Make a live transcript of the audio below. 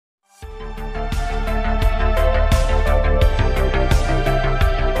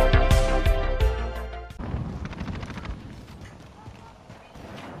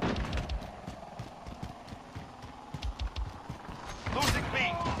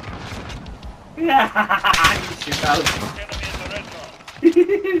Yeah, you shoot out.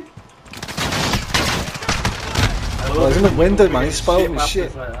 Oh, he's in the window, man. He's spouting his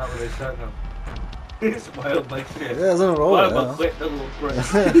shit. Like that with a shotgun. He's smiled like shit. Yeah, he's on a roll. Well, quick little break.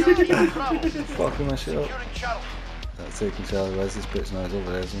 Fucking my shit up. That's taking Charlie. Where's this bitch now? He's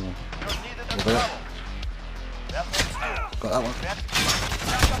over there, isn't he? Over there. Got that one.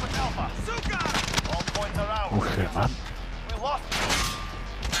 Oh shit, man.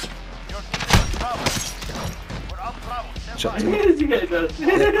 Shot two. Yeah,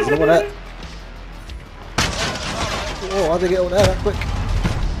 there's no one there. Oh, how'd they get over there that quick?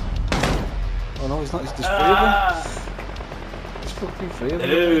 Oh no, he's not. He's just three of them. There's fucking three of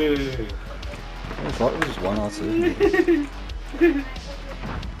them. I thought it was just one or two.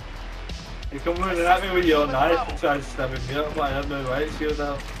 You come running at me with your knife and try stabbing me up, but I have no right to shoot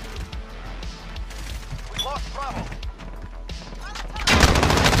now.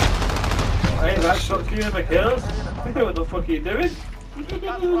 Hey, that's not few of the kills. What the fuck are you doing?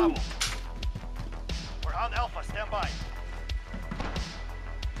 We're on Alpha, stand by.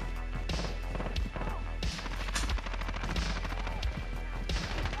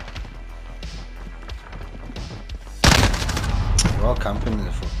 We're all camping in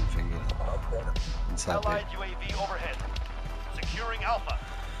the fucking thing. Inside Allied UAV overhead. Securing Alpha.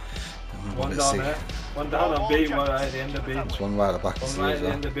 One down there. One down on B, one right at the end of B. There's one right at the back of One the right as at the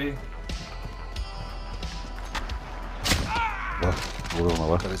well. end of B. We're on my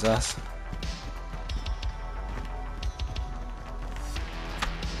way. Got his ass.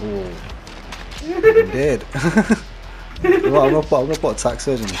 Oh. I'm dead. I'm gonna put a tax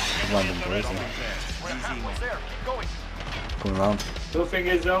surge in random doors. Coming around. The thing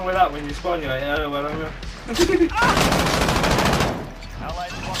is wrong with that when you spawn, you're like, oh, well, I'm here.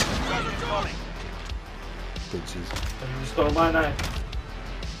 Allied incoming. Bitches. Have you just stole my knife?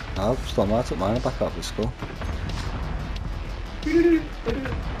 I've stole mine, I took mine back out of the skull.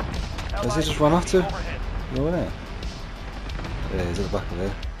 Where's he just run off to? You in it? Yeah, he's at the back of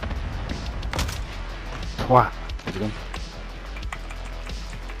there. Twat. Where's he gone?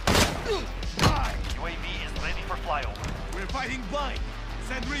 UAV is ready for flyover. We're fighting blind.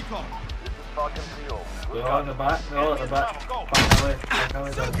 Send recon. Falcon 3-0. They're all in the back, they're all at the back. Back away, back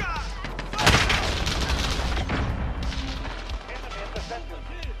away, back away.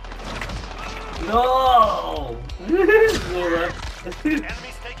 No! Enemies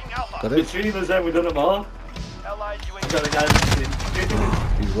taking Alpha. Got it? Between us then, we've done them all. Allied We got a UAV.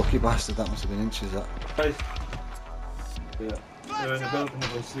 guy You lucky bastard, that must have been inches that. Nice. Yeah, they're in the building,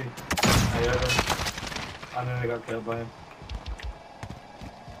 we'll see. I heard him. And then I got killed by him.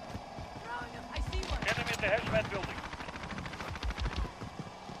 Enemy at the hazmat building.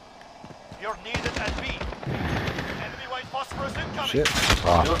 You're needed at B. Enemy white phosphorus incoming. Shit.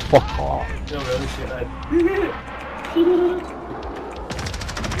 Ah, fuck off. You're really shit, Ed.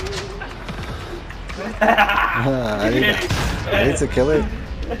 I need to kill him.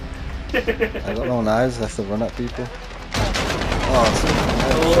 I got no knives, I have to run at people. Oh,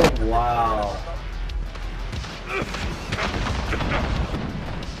 Oh, wow.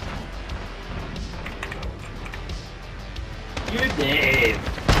 You did.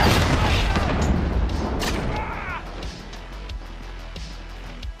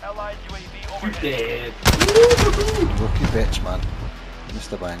 Allied UAV You overhead. did. lucky bitch, man.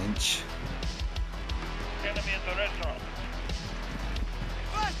 Missed her by an inch. Enemy at the restaurant.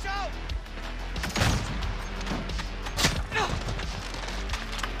 Flash out!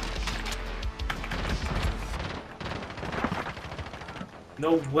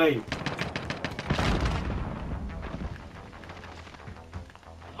 No way.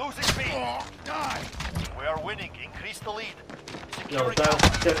 Losing B. Die! We are winning. Increase the lead. Yo, Securing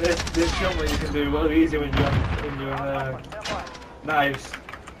Alpha. this jump that you can do well easy when you're knives.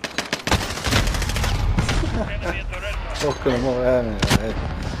 Enemy at the restaurant. Fucking him over there, mate.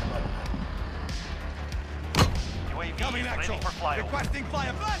 UAV Coming is actual. ready for flyover. Requesting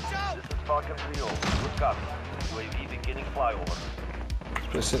flyer. Flash out! This is Falcon 3-0. Good copy. UAV beginning flyover.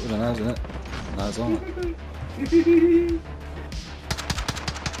 Just sit with the knives in it. Knives on it.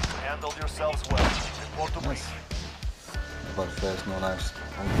 Handled yourselves well. Report to Nice. brief. About the first, no knives.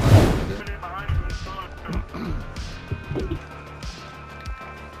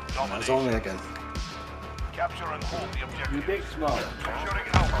 Knives only again. Capture and hold the objective. You big smart. Securing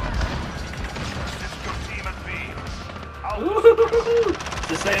Alpha. Assist your team at B. It's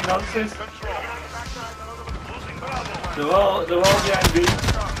the same nonsense. Control. Losing Bravo. They're all behind B.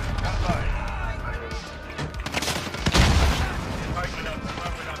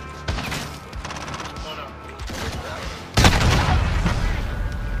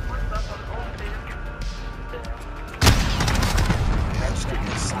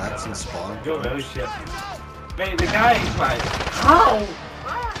 You're really shit. Mate, the guy is like, how?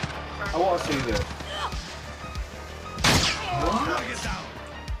 I want to see this. Target down.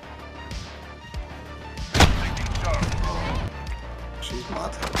 She's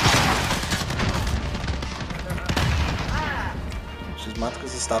mad. She's mad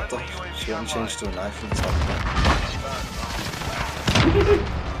because I stabbed her. She hadn't changed to a knife and stabbed her.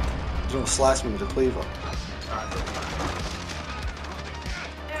 She's gonna slice me with a cleaver.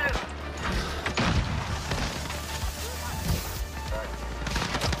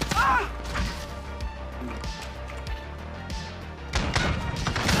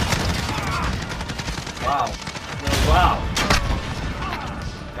 Wow. Wow.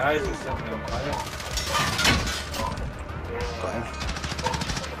 Guys are setting me on fire. Got him.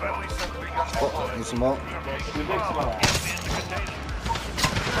 Oh, need some more. The big smile.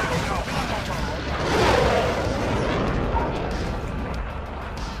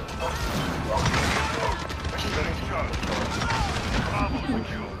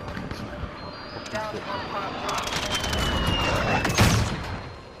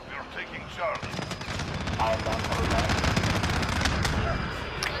 We're taking Charlie.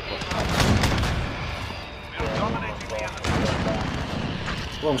 We're dominating the enemy.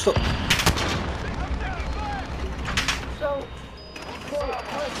 Oh, I'm stuck. So,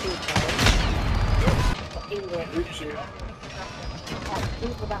 English.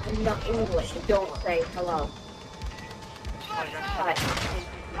 People that are not English don't say hello.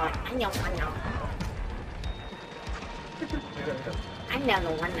 Like, 안녕. 안녕.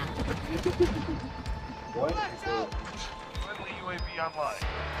 What? Friendly UAV online.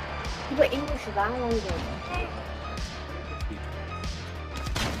 But English is our language.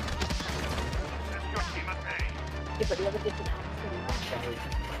 Assist your team at A. Yeah, but the other different accent.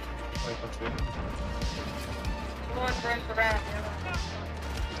 One runs around.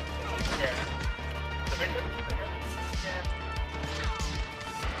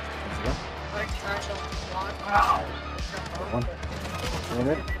 One. One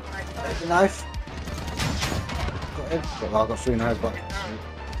in. Take the knife. Got him. I got 3 knives back.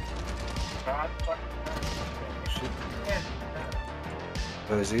 Shit.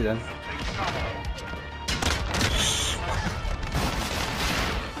 Where is he then?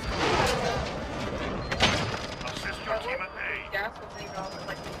 Assist your team at A. Gas will leave off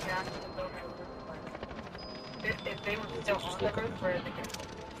like the gas in the building. If they were still on the roof, where they can.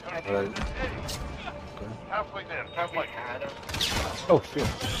 Right. Halfway there. Halfway. Oh shit.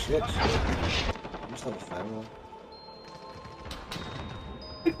 Shit. I must have a fire on.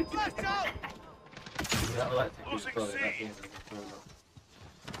 Flash out. That electric is Losing probably C. that thing.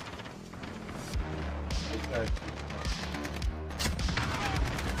 This guy.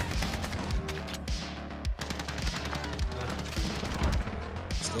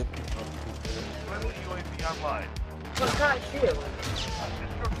 Still. Friendly UAV online. What can't you? Assist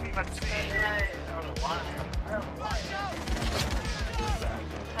your team at C.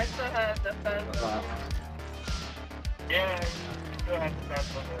 I still have the first. Yeah, still have the first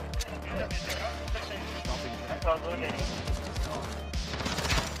one. That's all good.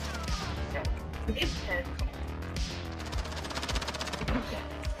 It's 10.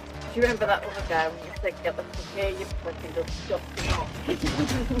 Do you remember that other guy when you said get the fuck here, you fucking just stuffed him up?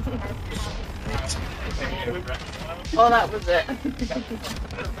 Oh, that was it.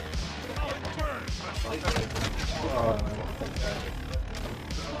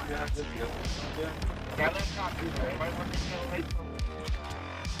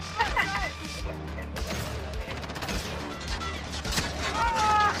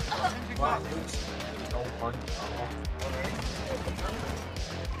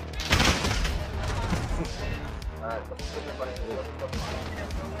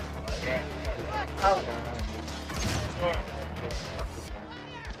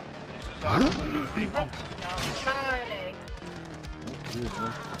 Charlie.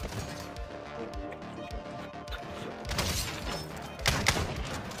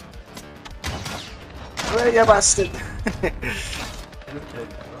 Where you bastard?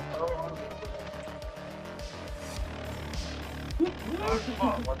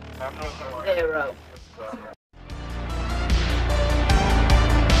 Zero.